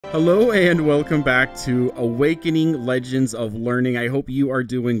Hello and welcome back to Awakening Legends of Learning. I hope you are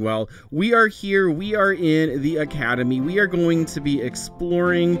doing well. We are here, we are in the Academy. We are going to be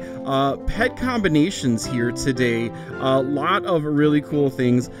exploring pet combinations here today. A lot of really cool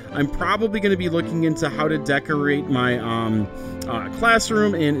things. I'm probably going to be looking into how to decorate my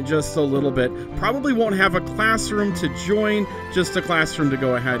classroom in just a little bit. Probably won't have a classroom to join, just a classroom to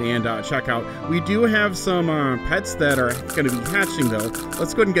go ahead and check out. We do have some pets that are going to be hatching though.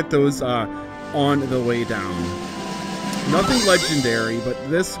 Let's go ahead and get those on the way down. Nothing legendary, but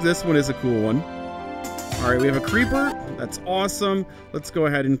this one is a cool one. All right, we have a creeper. That's awesome. Let's go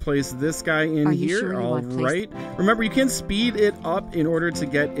ahead and place this guy in here. Sure All right. Remember, you can speed it up in order to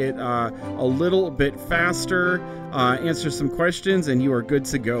get it a little bit faster. Answer some questions, and you are good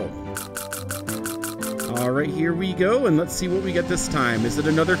to go. All right, here we go, and let's see what we get this time. Is it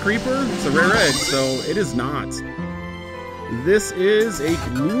another creeper? It's a rare egg, so it is not. This is a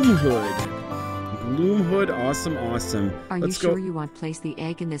Gloom Hood. Gloom Hood, awesome, awesome. Are you sure you want to place the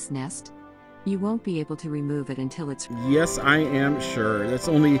egg in this nest? You won't be able to remove it until it's... Yes, I am sure. That's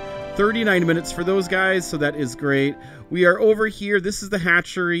only 39 minutes for those guys, so that is great. We are over here. This is the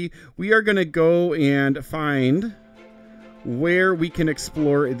hatchery. We are going to go and find where we can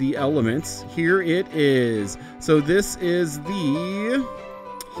explore the elements. Here it is. So this is the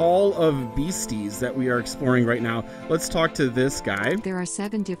Hall of Beasties that we are exploring right now. Let's talk to this guy. There are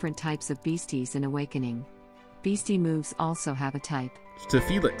 7 different types of beasties in Awakening. Beastie moves also have a type. To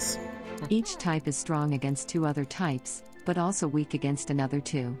Felix. Each type is strong against 2 other types, but also weak against another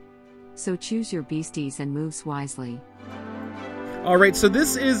 2. So choose your beasties and moves wisely. All right, so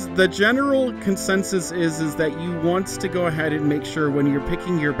this is the general consensus is that you want to go ahead and make sure when you're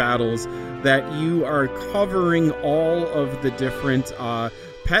picking your battles that you are covering all of the different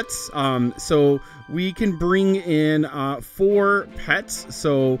pets. So we can bring in 4 pets.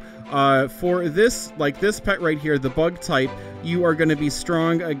 So for this, like this pet right here, the bug type, you are going to be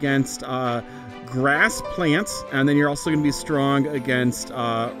strong against grass plants, and then you're also going to be strong against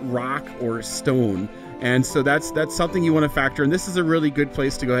rock or stone. And so that's something you want to factor, and this is a really good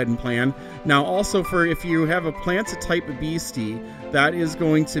place to go ahead and plan. Now also for if you have a plant type beastie, that is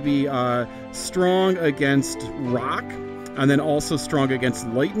going to be strong against rock, and then also strong against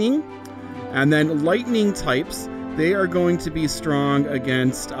lightning. And then lightning types, they are going to be strong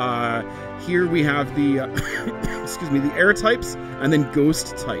against, here we have the, excuse me, the air types, and then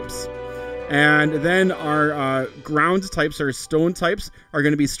ghost types. And then our ground types, or stone types, are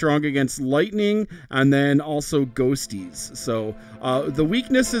going to be strong against lightning, and then also ghosties. So the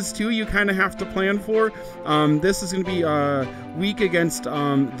weaknesses too, you kind of have to plan for. This is going to be weak against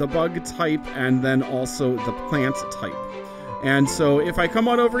the bug type, and then also the plant type. And so if I come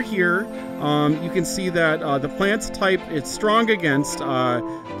on over here, you can see that the plant type, it's strong against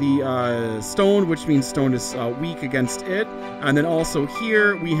the stone, which means stone is weak against it. And then also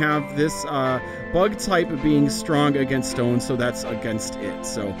here we have this bug type being strong against stone, so that's against it.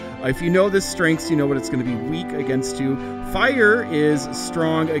 So if you know the strengths, you know what it's going to be weak against too. Fire is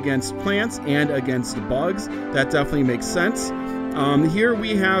strong against plants and against bugs. That definitely makes sense. Here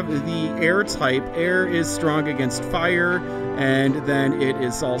we have the air type. Air is strong against fire, and then it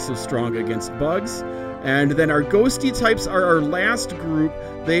is also strong against bugs. And then our ghosty types are our last group.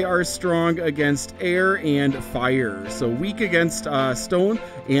 They are strong against air and fire, so weak against stone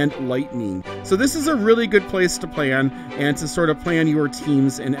and lightning. So this is a really good place to plan and to sort of plan your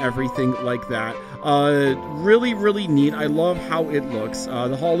teams and everything like that. Really, really neat. I love how it looks.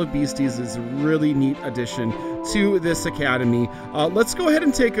 The Hall of Beasties is a really neat addition to this academy. Let's go ahead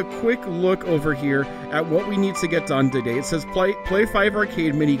and take a quick look over here at what we need to get done today. It says play 5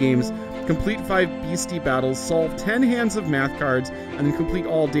 arcade mini games, complete 5 beastie battles, solve 10 hands of math cards, and then complete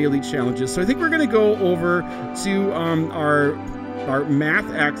all daily challenges. So I think we're going to go over to our math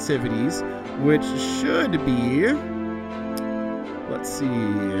activities, which should be, let's see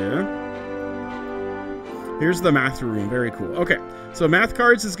here. Here's the math room. Very cool. Okay, so math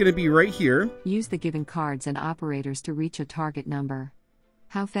cards is going to be right here. Use the given cards and operators to reach a target number.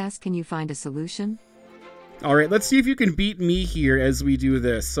 How fast can you find a solution? All right, let's see if you can beat me here as we do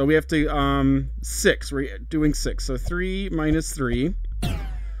this. So we have to, 6. We're doing 6. So 3 minus 3.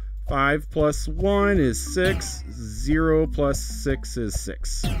 5 plus 1 is 6. 0 plus 6 is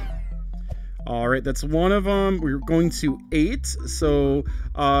 6. All right, that's one of them. We're going to 8. So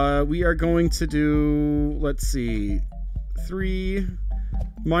we are going to do, let's see, 3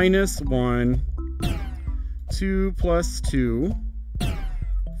 minus 1, 2 plus 2,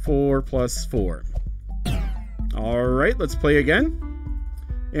 4 plus 4. All right, let's play again.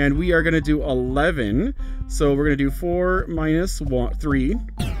 And we are going to do 11. So we're going to do 4 minus 1, 3.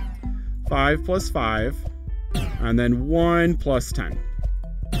 5 plus 5, and then 1 plus 10.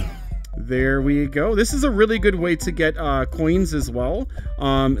 There we go. This is a really good way to get coins as well.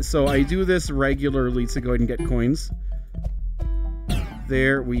 So I do this regularly to go ahead and get coins.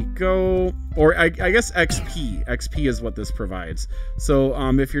 There we go. Or I guess XP. XP is what this provides. So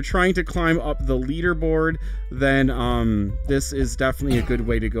if you're trying to climb up the leaderboard, then this is definitely a good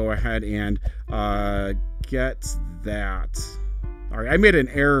way to go ahead and get that. All right, I made an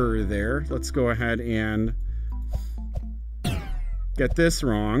error there. Let's go ahead and get this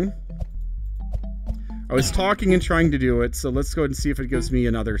wrong. I was talking and trying to do it, so let's go ahead and see if it gives me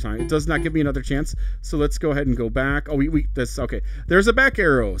another time. It does not give me another chance, so let's go ahead and go back. Oh, okay. There's a back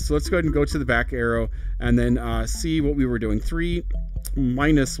arrow, so let's go ahead and go to the back arrow and then see what we were doing. 3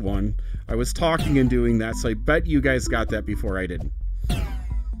 minus 1. I was talking and doing that, so I bet you guys got that before I did.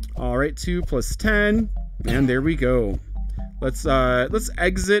 All right, 2 plus 10, and there we go. Let's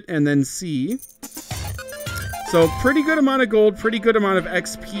exit and then see. So pretty good amount of gold, pretty good amount of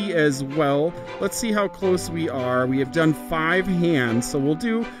XP as well. Let's see how close we are. We have done 5 hands, so we'll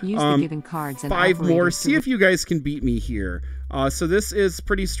do cards and 5 more. See if you guys can beat me here. So this is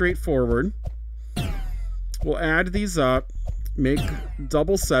pretty straightforward. We'll add these up, make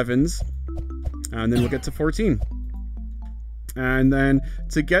double 7s, and then we'll get to 14. And then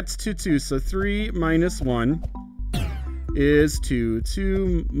to get to 2, so 3 minus 1 is 2.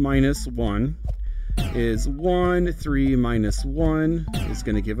 2 minus 1 is 1. 3 minus 1 is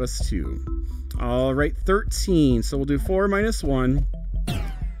going to give us 2. All right, 13. So we'll do 4 minus 1,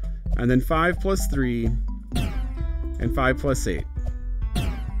 and then 5 plus 3, and 5 plus 8.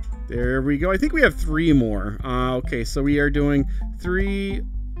 There we go. I think we have 3 more. Okay, so we are doing 3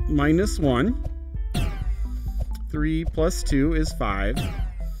 minus 1. 3 plus 2 is 5.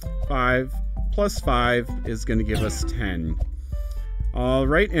 5 plus 5 is going to give us 10. All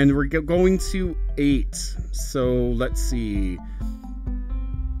right, and we're going to 8. So let's see.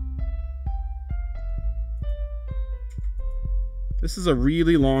 This is a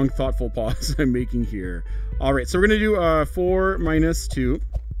really long, thoughtful pause I'm making here. All right, so we're going to do 4 minus 2.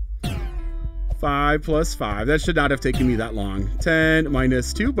 5 plus 5. That should not have taken me that long. 10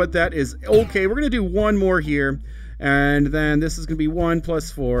 minus 2, but that is okay. We're going to do 1 more here. And then this is going to be 1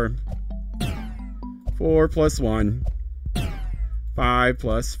 plus 4. 4 plus 1. 5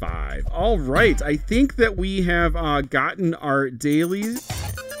 plus 5. All right. I think that we have gotten our daily.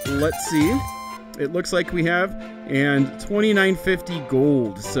 Let's see. It looks like we have. And 2950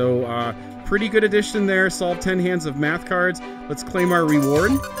 gold. So pretty good addition there. Solved 10 hands of math cards. Let's claim our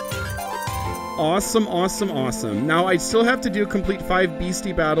reward. Awesome, awesome, awesome. Now I still have to complete 5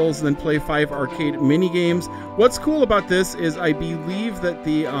 beastie battles and then play 5 arcade mini games. What's cool about this is I believe that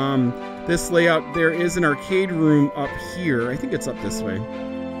the this layout, there is an arcade room up here. I think it's up this way.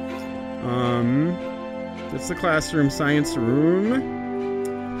 That's the classroom, science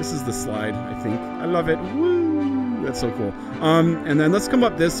room. This is the slide, I think. I love it. Woo! That's so cool. And then let's come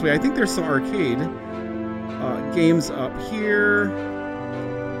up this way. I think there's some arcade games up here.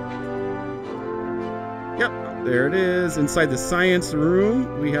 Yep, there it is. Inside the science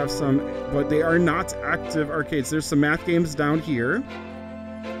room, we have some, but they are not active arcades. There's some math games down here.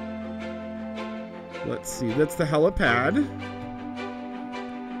 Let's see, that's the helipad.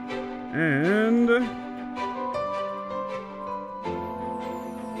 And okay,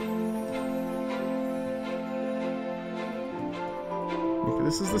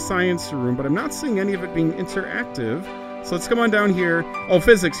 this is the science room, but I'm not seeing any of it being interactive. So let's come on down here. Oh,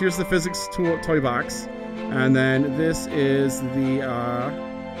 physics. Here's the physics toy box. And then this is the,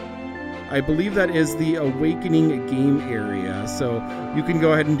 I believe that is the Awakening game area. So you can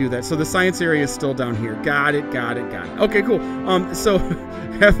go ahead and do that. So the science area is still down here. Got it, got it, got it. Okay, cool. So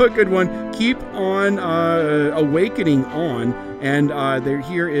have a good one. Keep on Awakening on. And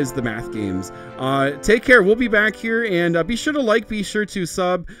here is the math games. Take care. We'll be back here. And be sure to like, be sure to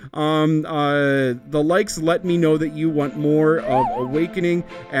sub. The likes let me know that you want more of Awakening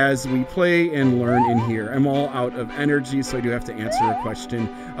as we play and learn in here. I'm all out of energy, so I do have to answer a question.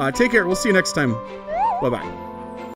 Take care. We'll see you next time. Bye-bye.